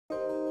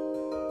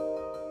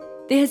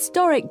The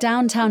historic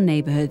downtown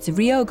neighborhoods of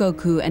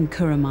Ryogoku and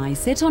Kuromai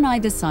sit on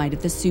either side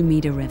of the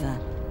Sumida River.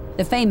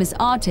 The famous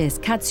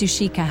artist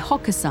Katsushika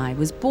Hokusai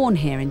was born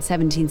here in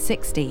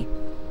 1760.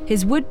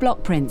 His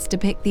woodblock prints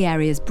depict the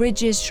area's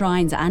bridges,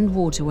 shrines, and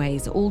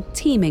waterways, all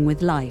teeming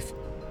with life.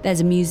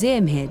 There's a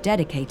museum here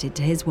dedicated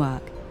to his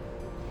work.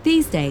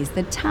 These days,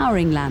 the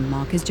towering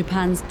landmark is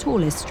Japan's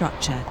tallest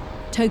structure,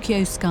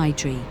 Tokyo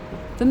Skytree.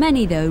 For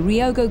many, though,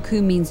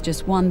 Ryogoku means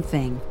just one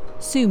thing: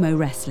 sumo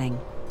wrestling,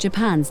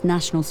 Japan's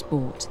national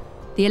sport.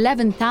 The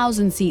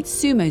 11,000-seat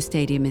sumo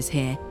stadium is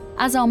here,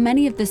 as are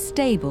many of the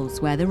stables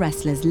where the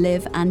wrestlers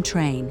live and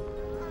train.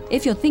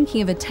 If you're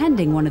thinking of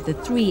attending one of the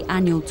 3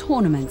 annual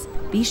tournaments,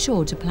 be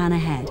sure to plan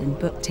ahead and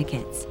book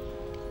tickets.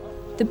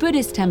 The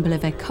Buddhist temple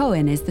of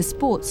Ekoin is the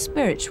sport's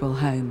spiritual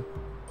home.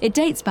 It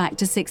dates back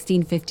to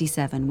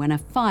 1657, when a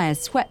fire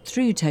swept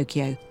through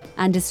Tokyo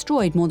and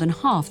destroyed more than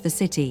half the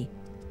city.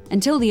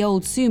 Until the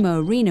old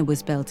sumo arena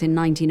was built in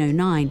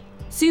 1909,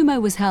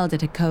 sumo was held at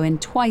Ekoin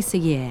twice a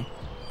year.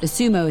 The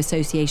Sumo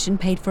Association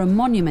paid for a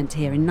monument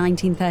here in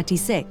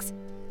 1936,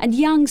 and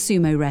young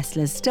sumo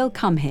wrestlers still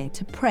come here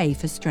to pray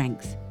for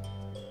strength.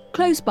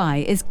 Close by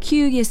is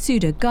Kyu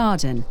Yasuda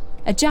Garden,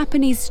 a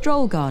Japanese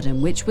stroll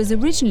garden which was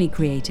originally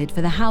created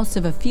for the house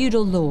of a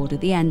feudal lord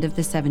at the end of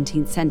the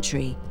 17th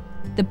century.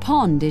 The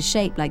pond is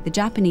shaped like the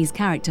Japanese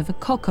character for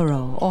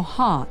kokoro, or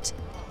heart.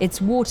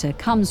 Its water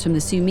comes from the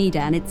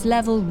Sumida and its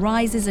level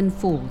rises and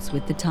falls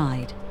with the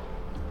tide.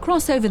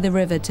 Cross over the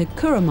river to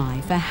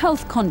Kuromai for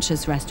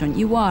health-conscious restaurant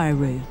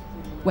Yuwaru,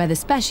 where the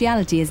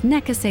speciality is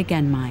nekase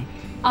genmai,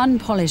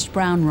 unpolished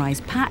brown rice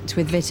packed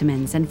with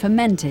vitamins and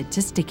fermented to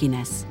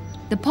stickiness.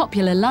 The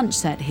popular lunch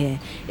set here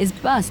is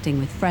bursting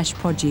with fresh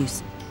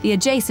produce. The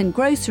adjacent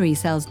grocery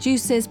sells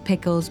juices,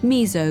 pickles,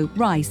 miso,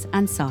 rice,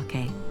 and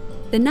sake.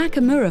 The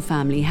Nakamura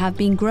family have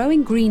been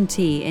growing green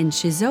tea in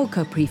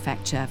Shizuoka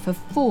Prefecture for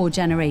 4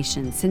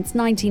 generations since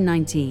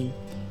 1919.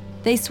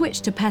 They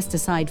switched to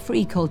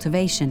pesticide-free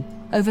cultivation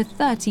over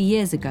 30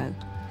 years ago,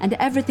 and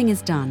everything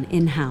is done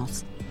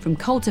in-house, from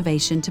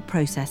cultivation to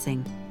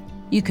processing.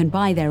 You can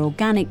buy their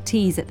organic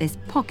teas at this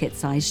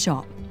pocket-sized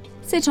shop.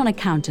 Sit on a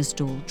counter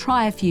stool,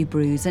 try a few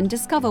brews, and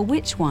discover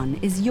which one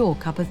is your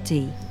cup of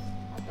tea.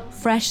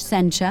 Fresh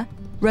sencha,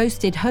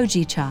 roasted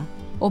hojicha,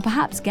 or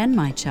perhaps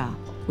genmai cha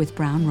with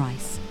brown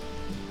rice.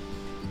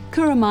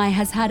 Kuromai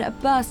has had a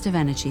burst of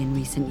energy in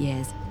recent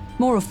years.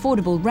 More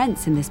affordable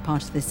rents in this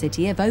part of the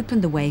city have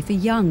opened the way for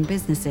young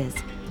businesses.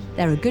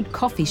 There are good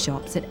coffee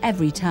shops at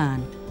every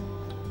turn.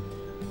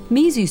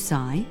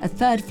 Mizusai, a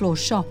 3rd-floor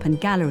shop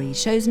and gallery,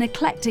 shows an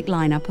eclectic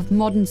lineup of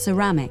modern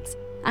ceramics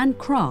and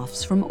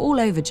crafts from all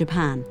over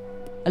Japan,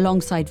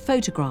 alongside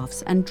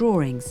photographs and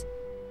drawings.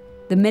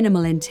 The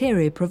minimal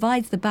interior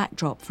provides the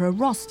backdrop for a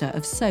roster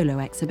of solo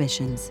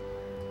exhibitions.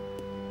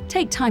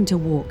 Take time to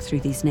walk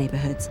through these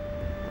neighborhoods,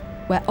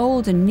 where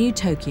old and new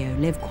Tokyo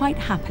live quite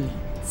happily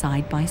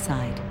side by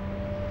side.